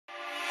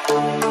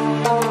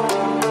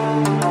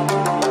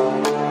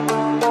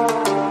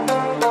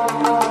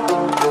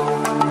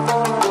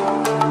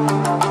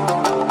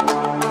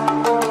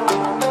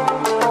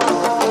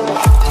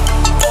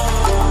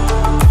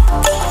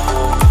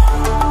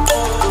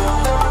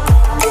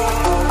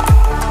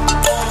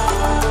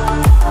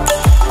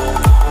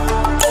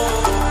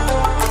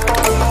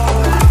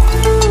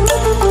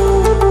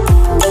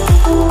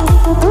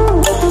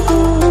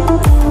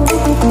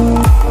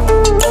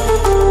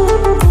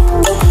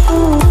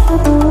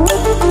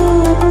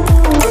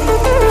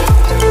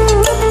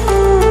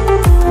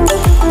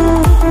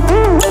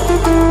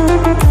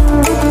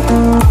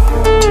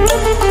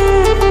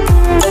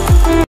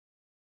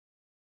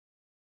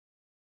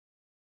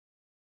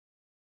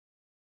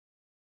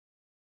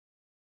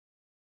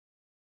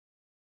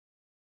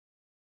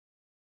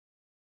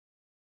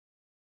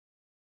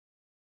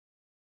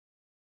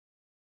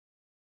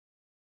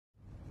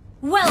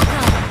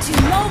Welcome to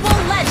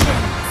Mobile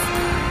Legends!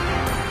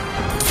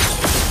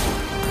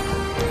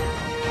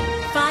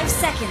 5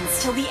 seconds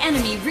till the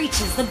enemy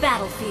reaches the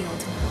battlefield.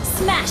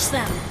 Smash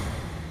them!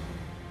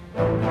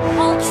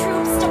 All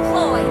troops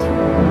deployed!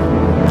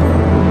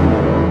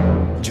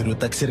 Juru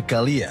taksir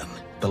kalian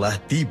telah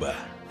tiba.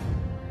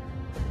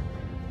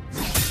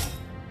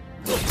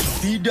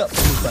 Tidak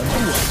perlu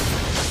bantuan.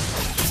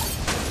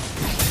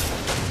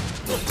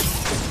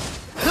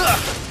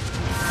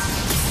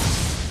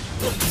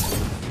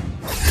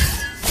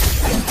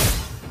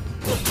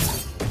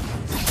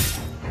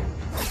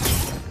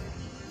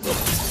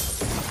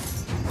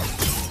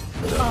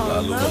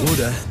 Terlalu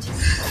mudah.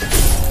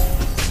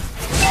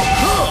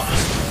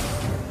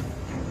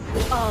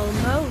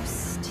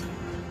 Almost.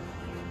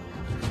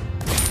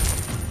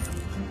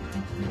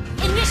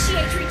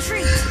 Initiate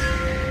retreat.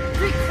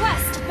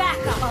 Request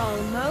backup.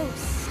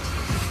 Almost.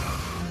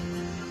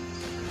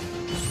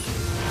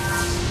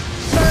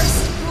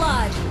 First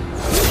blood.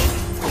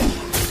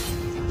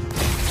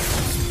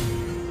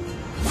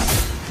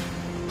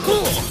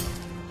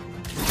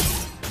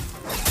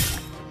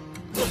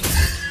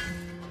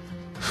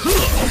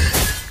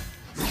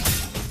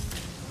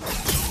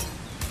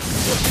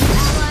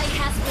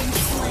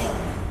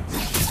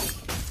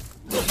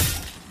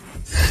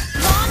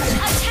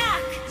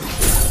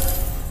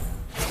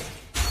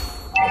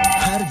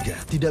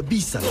 Tidak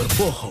bisa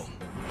berbohong.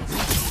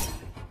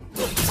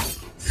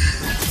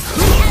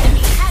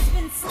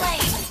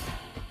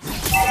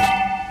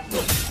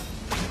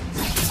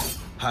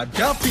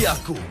 Hadapi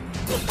aku.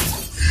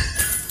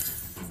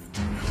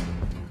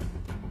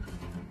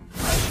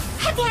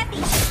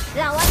 Hati-hati,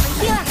 lawan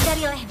menghilang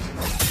dari lem.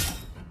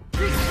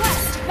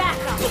 Request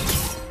backup.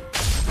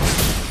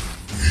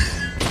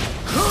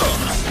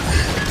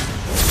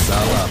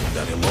 Salam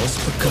dari Los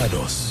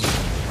Pecados.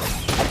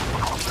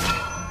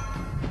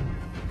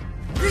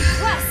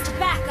 Request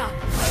backup.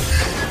 An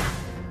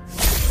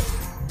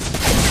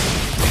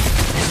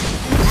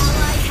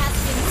ally has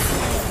been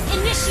slain.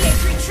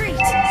 Initiate retreat.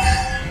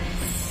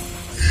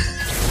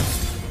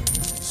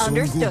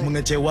 Sungguh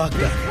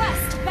mengecewakan.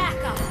 Request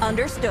backup.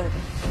 Understood.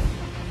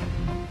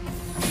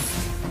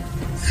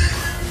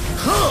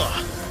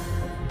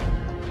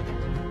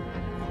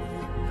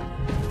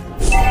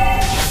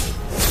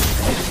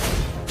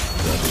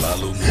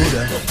 Terlalu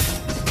mudah.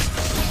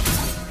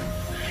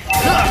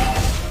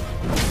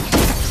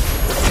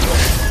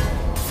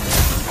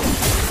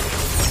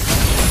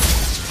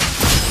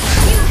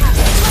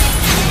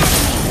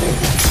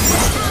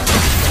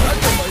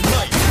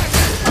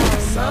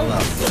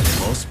 Salam dari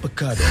Los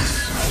Pecados.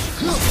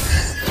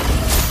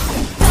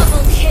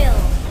 Double kill.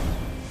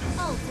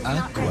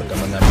 Aku akan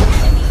mengambil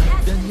hati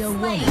dan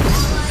nyawamu.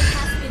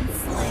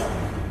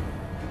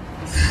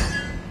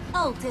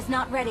 Ult is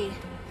not ready.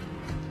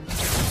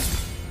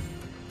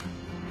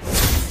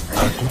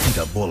 Aku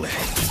tidak boleh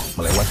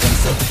melewatkan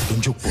satu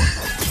petunjuk pun.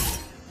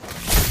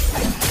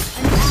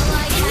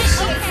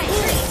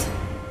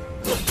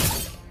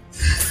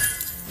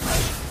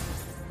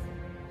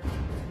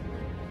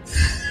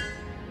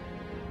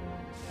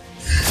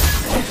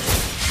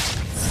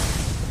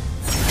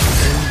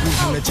 Sungguh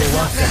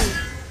mengecewakan.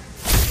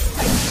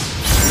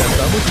 Dan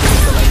kamu tidak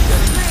bisa lagi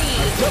dari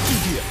hadapi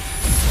dia.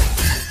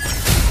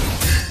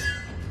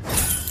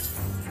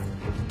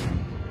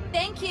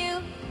 Thank you.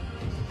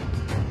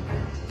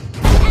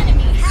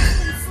 Enemy has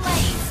been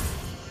slain.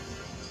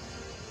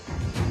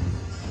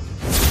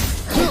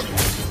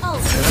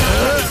 Ult is not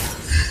ready.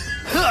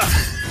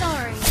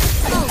 Sorry,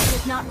 ult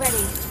is not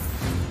ready.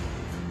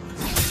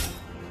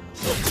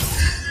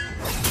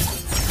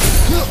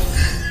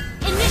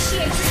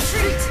 Initiate retreat.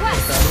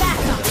 Request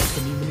backup. Adalah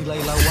seni menilai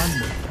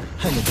lawanmu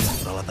hanya dengan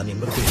peralatan yang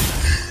berbeda.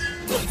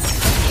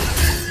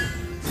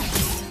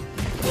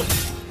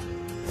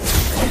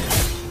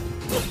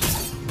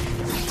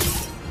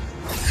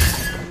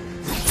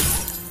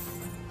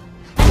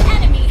 An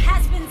enemy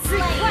has been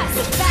slain.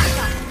 Request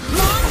backup.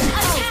 Launch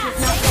attack.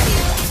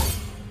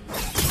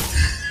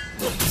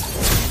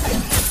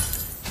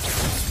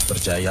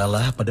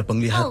 Percayalah pada Ult is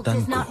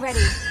penglihatanku. not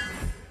ready.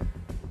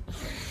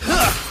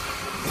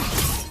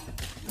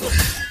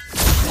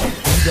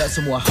 Tidak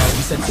Tidak semua hal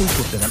bisa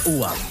diukur dengan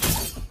uang.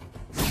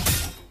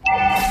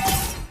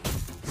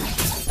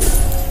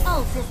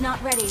 Ult is not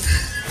ready.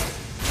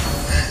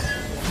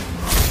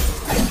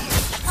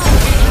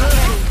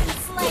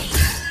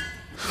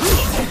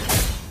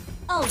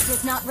 Ult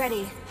is not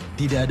ready.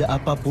 Tidak ada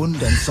apapun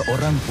dan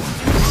seorang pun.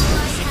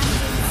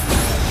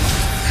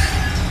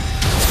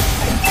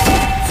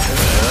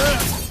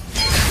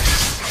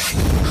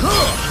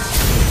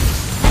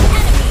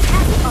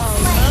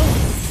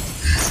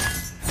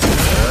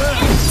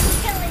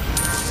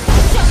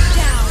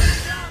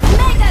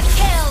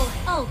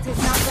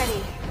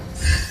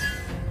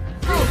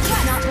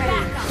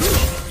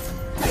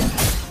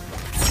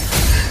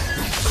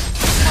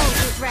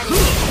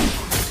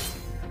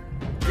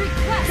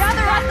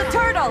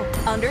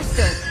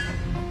 Understood.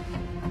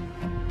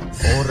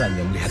 Orang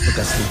yang melihat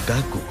bekas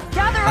lukaku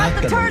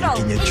akan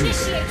memilikinya juga.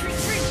 Initiate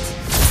retreat.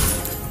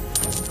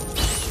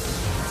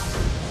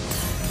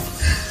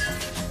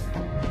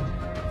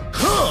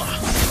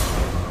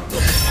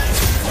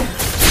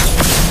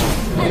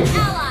 An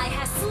ally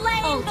has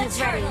slain the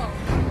turtle.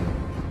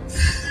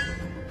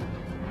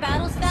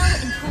 Battle spell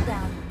in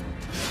cooldown.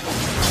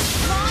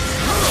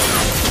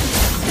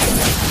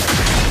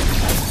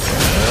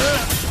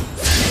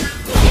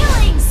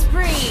 Killing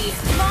spree.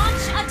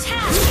 Launch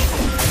attack.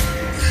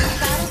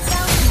 Battle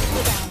spell in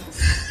cooldown.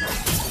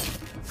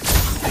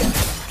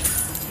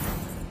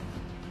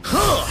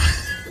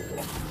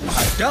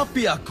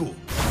 Hadapi aku.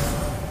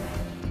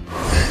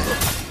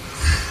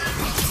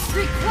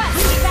 Request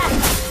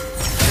backup.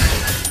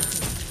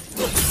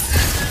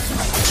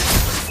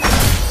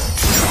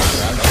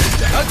 Sekarang aku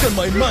tidak akan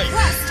main-main.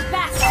 Request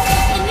backup.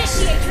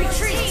 Initiate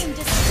retreat. Team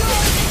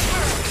destroy the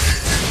turret.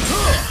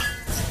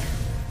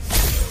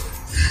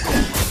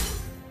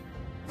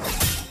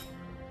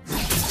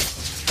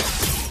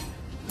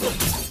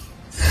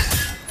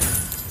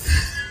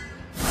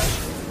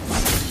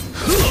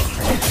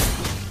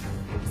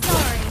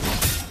 Sorry.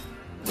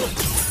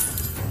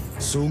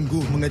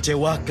 Sungguh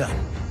mengecewakan.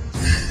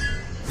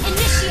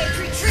 Initiate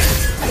retreat.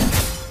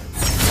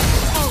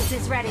 Ult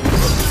is ready.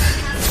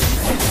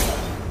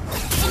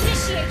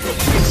 Initiate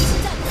retreat.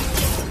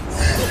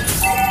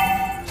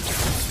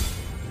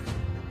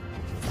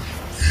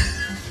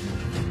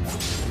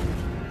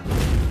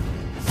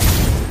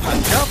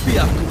 Hadapi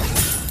aku.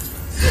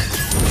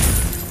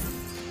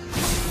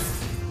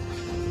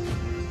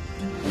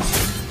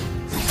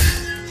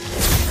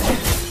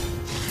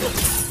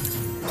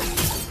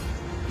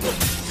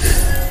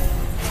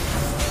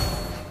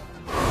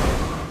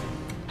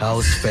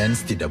 House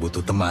fans tidak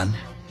butuh teman,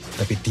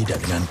 tapi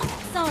tidak denganku.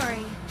 Sorry.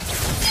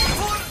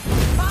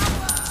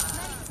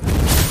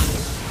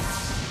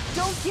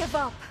 Don't give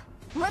up.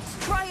 Let's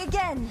try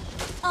again.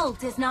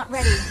 Ult is not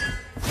ready.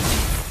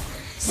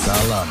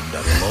 Salam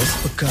dari Los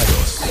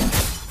Pecados.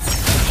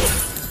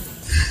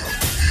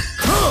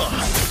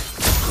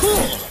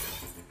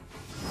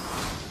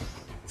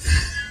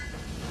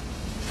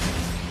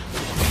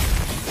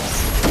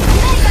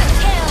 Mega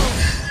kill.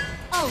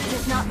 Ult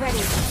is not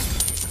ready.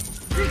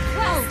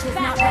 Ult is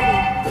not ready.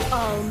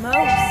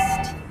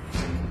 Almost.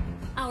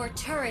 Our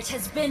turret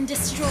has been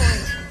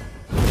destroyed.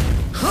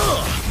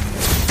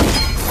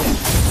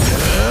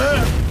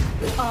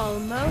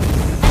 Almost.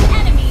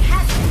 An enemy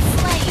has been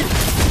slain.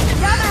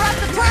 Gather up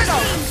the turtle.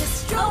 Team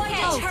destroyed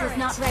a turret. Ult is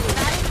not ready.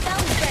 Battle spell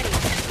is ready.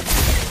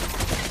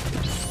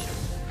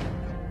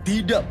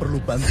 Tidak perlu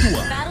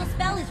bantuan. Battle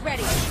spell is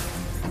ready.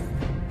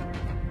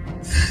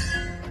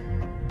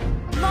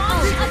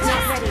 Launch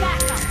attack.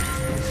 Backup.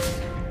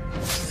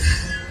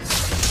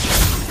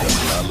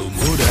 Terlalu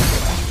mudah.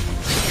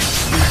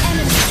 The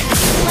enemy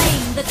has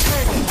slain the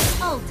turtle.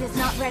 Ult is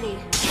not ready.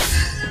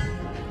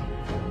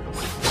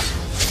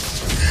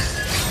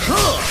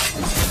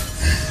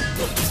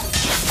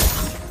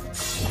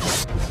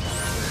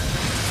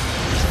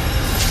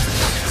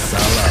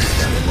 Salam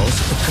dari Los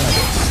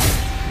Pecados.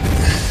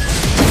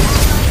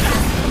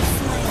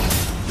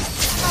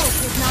 Ult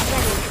is not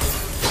ready.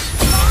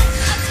 Launch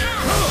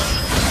attack.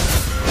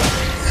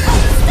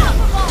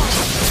 Unstoppable.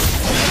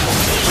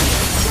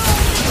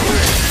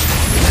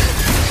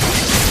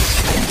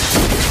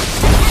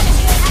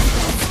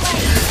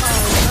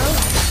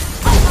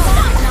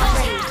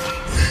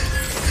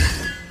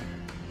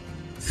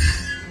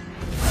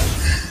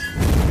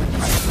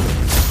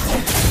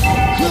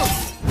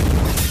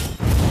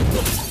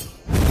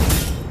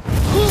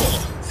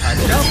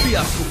 Hadapi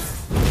aku.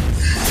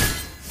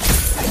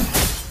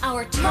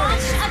 Our turret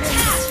has been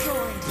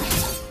destroyed.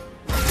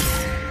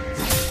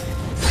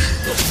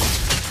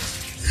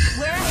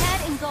 We're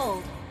ahead in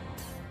gold.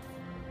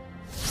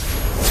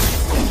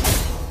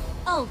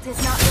 Ult is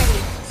not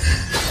ready.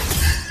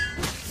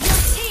 Your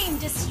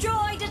team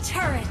destroyed a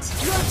turret.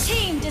 Your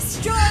team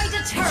destroyed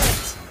a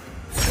turret.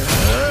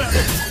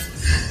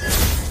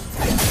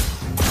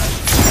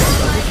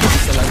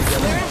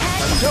 We're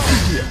ahead in gold.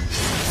 Dia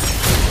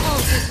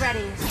Ult is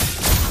ready.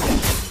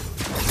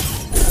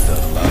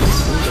 terlalu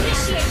mudah.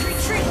 Initiate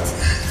retreat.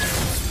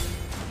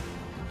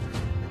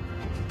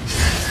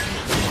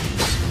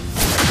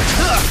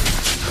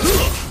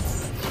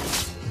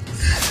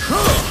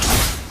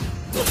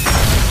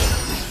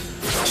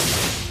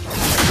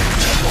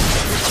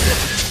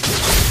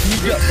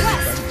 Tidak perlu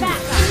Request bantuan. back.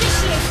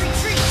 Initiate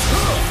retreat.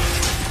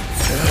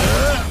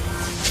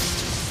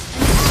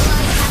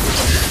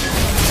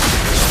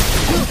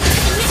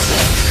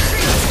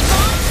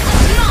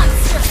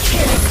 Monster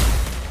kill.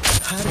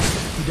 Harus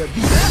tidak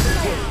bisa.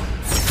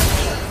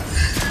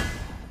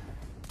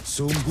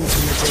 Sungguh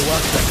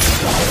mengecewakan.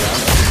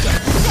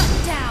 Shut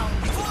down.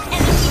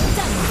 Enemy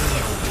double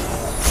kill.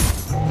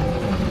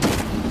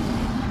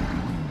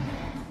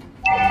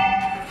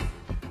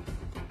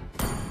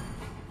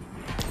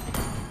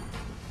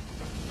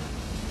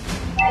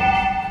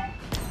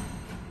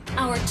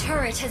 Our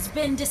turret has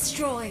been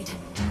destroyed.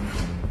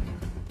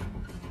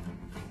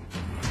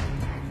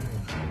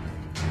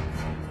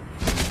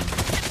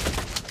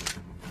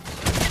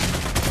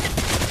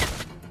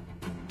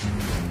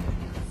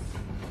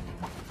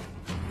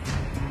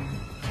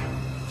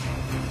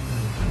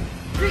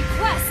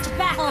 Request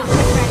backup.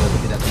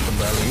 Tidak akan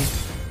kembali.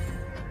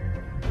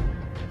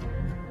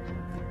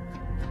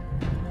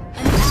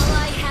 An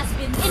ally has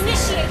been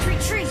initiate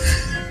retreat.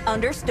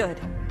 Understood.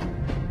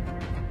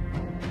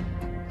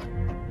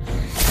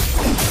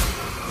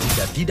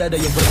 Jika tidak ada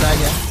yang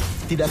bertanya,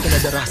 tidak akan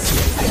ada rahasia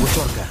yang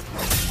dibocorkan.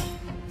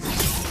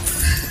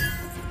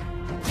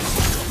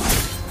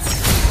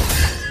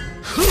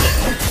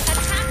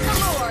 Attack the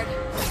Lord.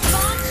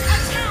 Launch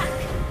attack.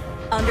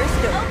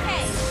 Understood.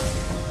 Okay.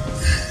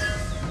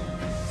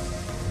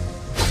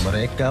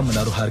 Mereka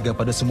menaruh harga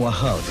pada semua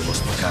hal di Los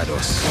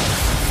Pecados.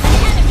 The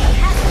enemy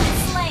has been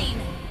slain.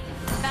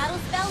 Battle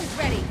spell is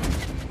ready.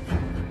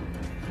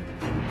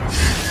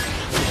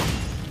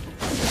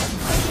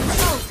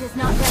 Ult is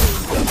not ready.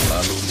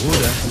 Lalu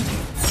mudah.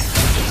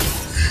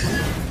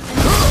 An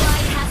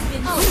ally has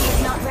been. Ult is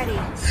not ready.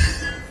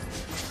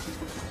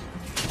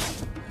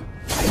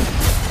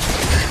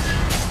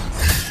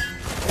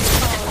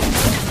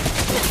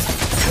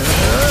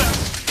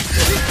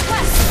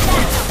 Request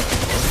backup.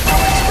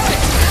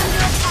 Turret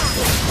under attack.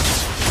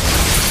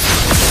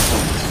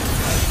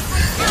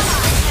 An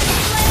ally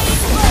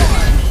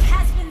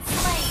has been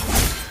slain.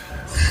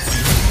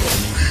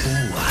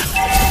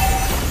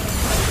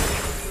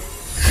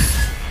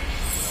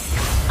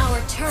 Our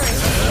turret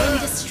has been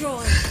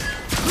destroyed.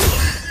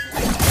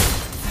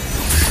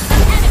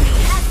 An enemy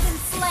has been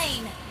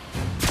slain.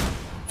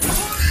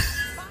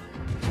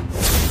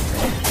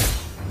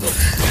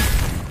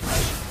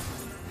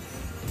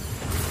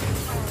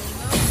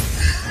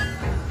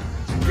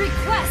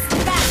 Request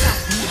backup.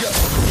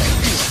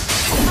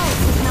 Ult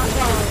is not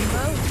ready.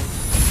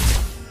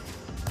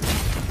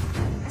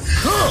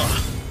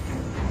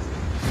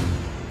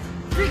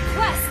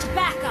 Request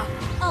backup.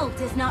 Ult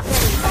is not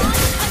ready. Launch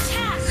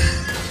attack.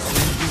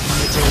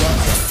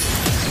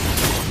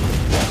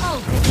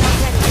 Ult is not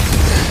ready.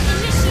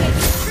 Initiate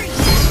retreat.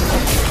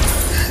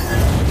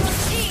 Your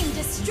team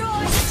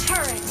destroyed a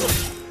turret.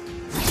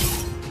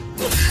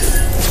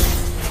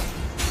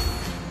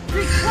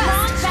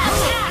 Request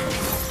attack.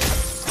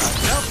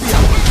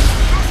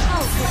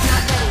 Ult is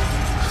not ready.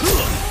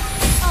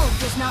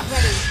 Ult is not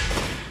ready.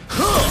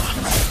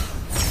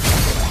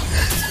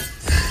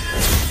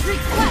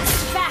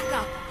 Request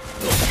backup.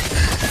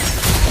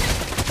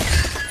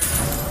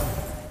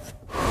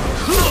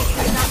 Ult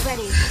is not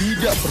ready.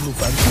 Tidak perlu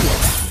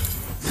bantuan.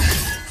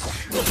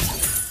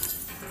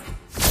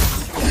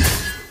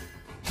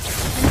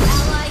 An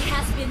ally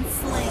has been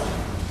slain.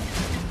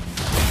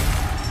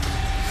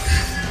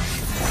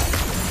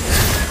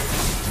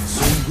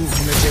 Sungguh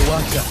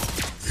mengecewakan.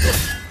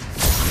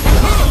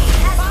 Enemy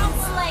has been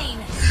slain.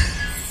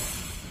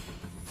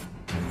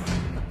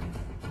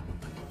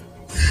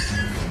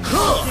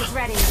 Ult is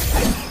ready.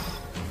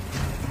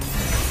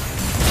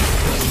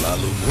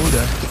 Lalu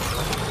mudah.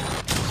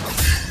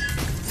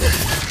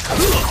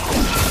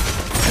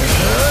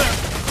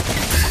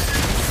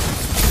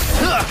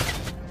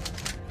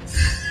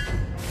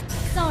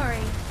 Sorry.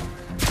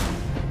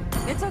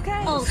 It's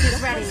okay. Ult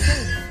is ready.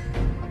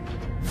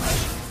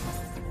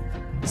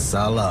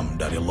 Salam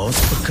dari Los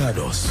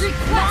Pecados.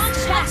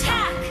 Launch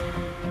attack.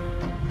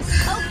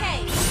 Okay.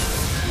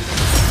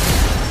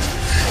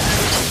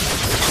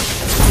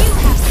 You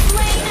have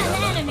slain an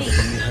Dalam enemy.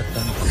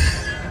 penglihatanku,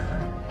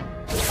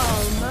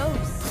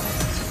 Almost.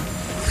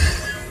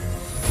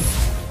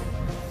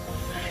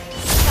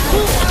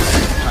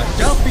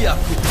 hadapi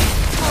aku.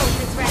 Ult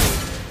is ready.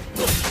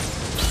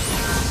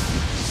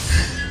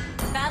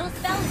 Battle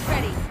spell is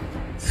ready.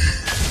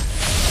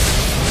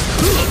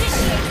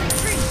 Initiate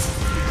retreat.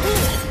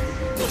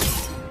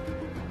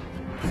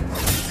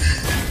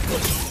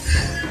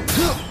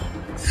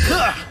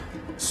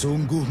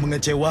 Sungguh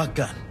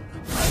mengecewakan.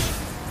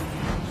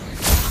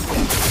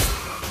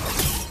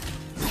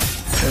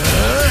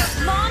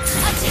 Launch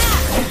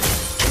attack.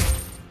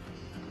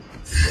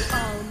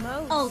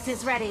 Almost. Ult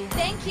is ready.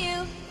 Thank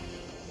you.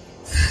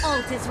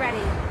 Ult is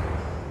ready.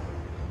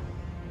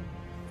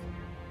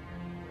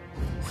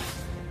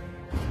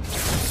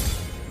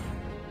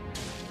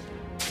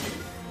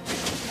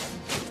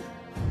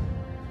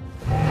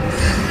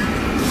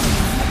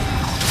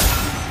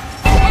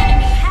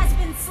 Enemy has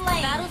been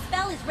slain. Battle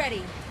spell is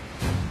ready.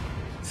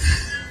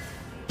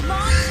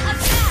 Launch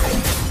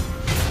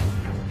attack.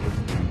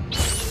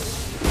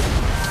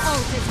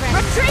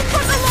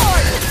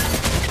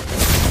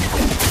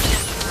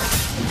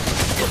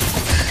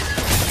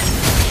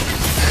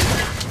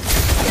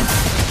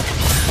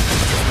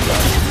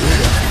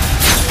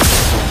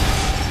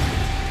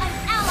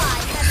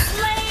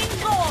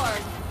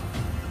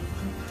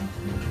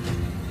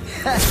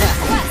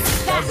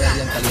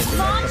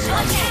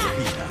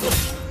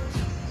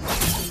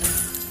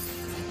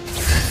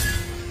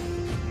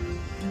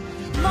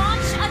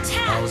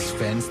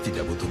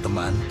 butuh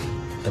teman,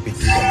 tapi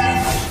tidak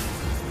dengan baik.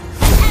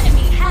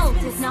 Enemy ult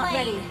is not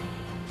ready.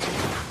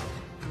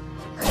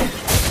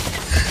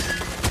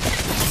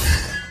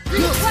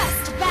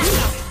 Request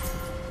backup.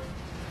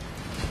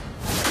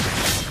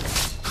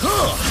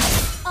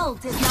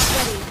 Ult is not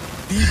ready.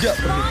 Tidak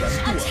perlu Launch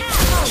bantuan.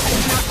 attack. Ult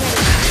is not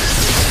ready.